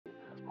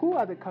Who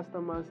are the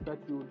customers that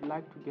you would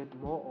like to get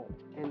more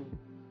of, and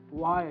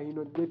why are you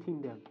not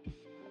getting them?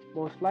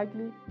 Most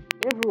likely,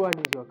 everyone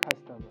is your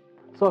customer.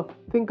 So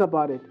think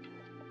about it.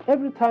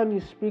 Every time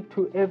you speak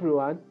to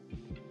everyone,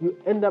 you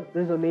end up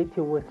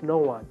resonating with no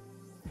one.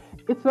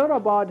 It's not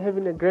about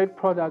having a great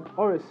product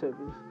or a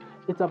service.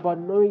 It's about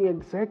knowing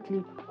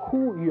exactly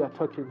who you are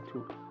talking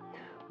to.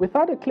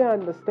 Without a clear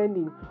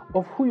understanding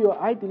of who your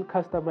ideal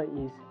customer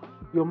is,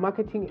 your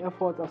marketing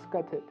efforts are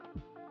scattered,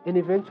 and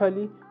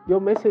eventually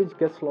your message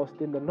gets lost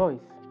in the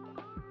noise.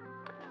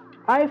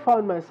 I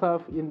found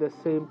myself in the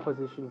same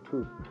position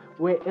too,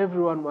 where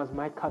everyone was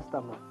my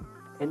customer,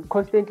 and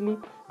constantly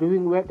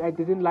doing work I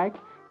didn't like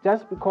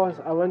just because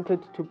I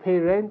wanted to pay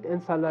rent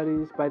and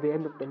salaries by the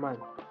end of the month.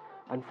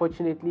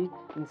 Unfortunately,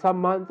 in some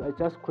months I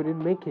just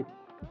couldn't make it.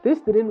 This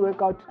didn't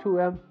work out too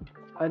well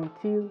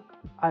until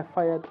I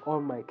fired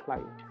all my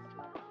clients.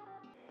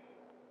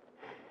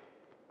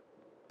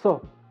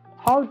 So,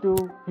 how do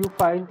you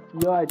find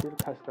your ideal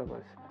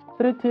customers?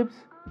 3 tips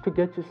to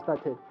get you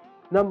started.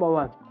 Number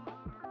 1,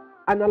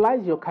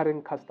 analyze your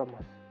current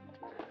customers.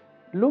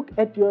 Look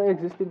at your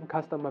existing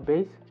customer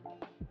base.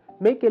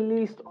 Make a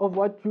list of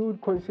what you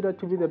would consider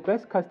to be the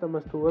best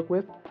customers to work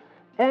with,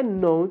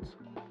 and notes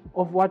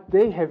of what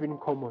they have in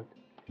common.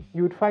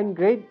 You would find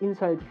great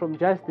insight from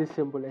just this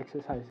simple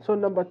exercise. So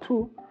number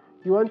 2,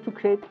 you want to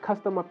create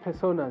customer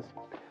personas.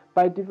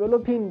 By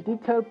developing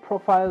detailed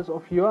profiles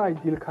of your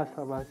ideal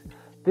customers,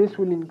 this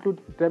will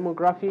include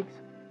demographics,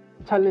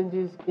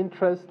 challenges,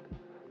 interests,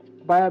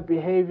 buyer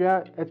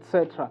behavior,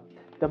 etc.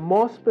 The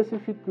more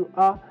specific you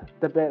are,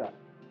 the better.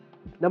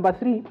 Number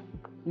 3,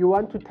 you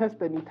want to test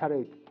and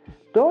iterate.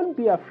 Don't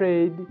be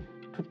afraid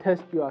to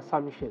test your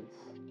assumptions.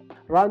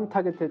 Run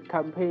targeted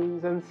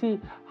campaigns and see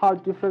how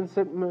different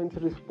segments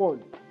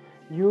respond.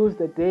 Use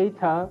the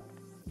data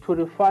to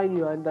refine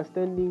your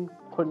understanding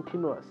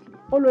continuously.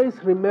 Always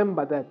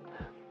remember that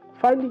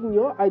finding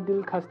your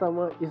ideal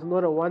customer is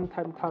not a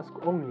one-time task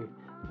only,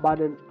 but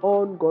an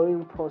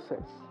ongoing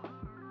process.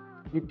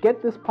 You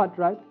get this part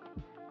right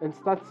and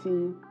start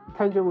seeing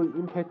tangible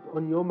impact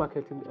on your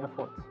marketing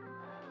efforts.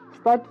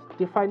 Start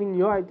defining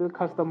your ideal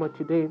customer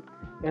today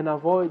and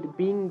avoid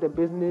being the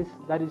business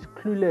that is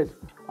clueless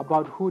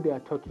about who they are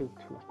talking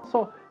to.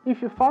 So,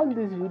 if you found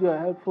this video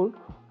helpful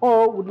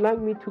or would like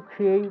me to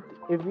create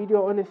a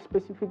video on a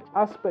specific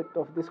aspect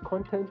of this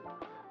content,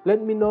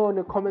 let me know in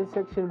the comment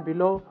section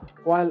below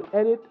while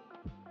at it.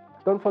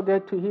 Don't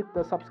forget to hit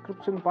the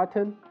subscription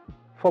button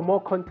for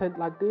more content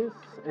like this.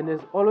 And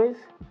as always,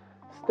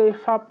 stay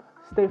sharp,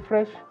 stay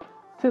fresh.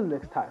 Till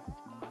next time.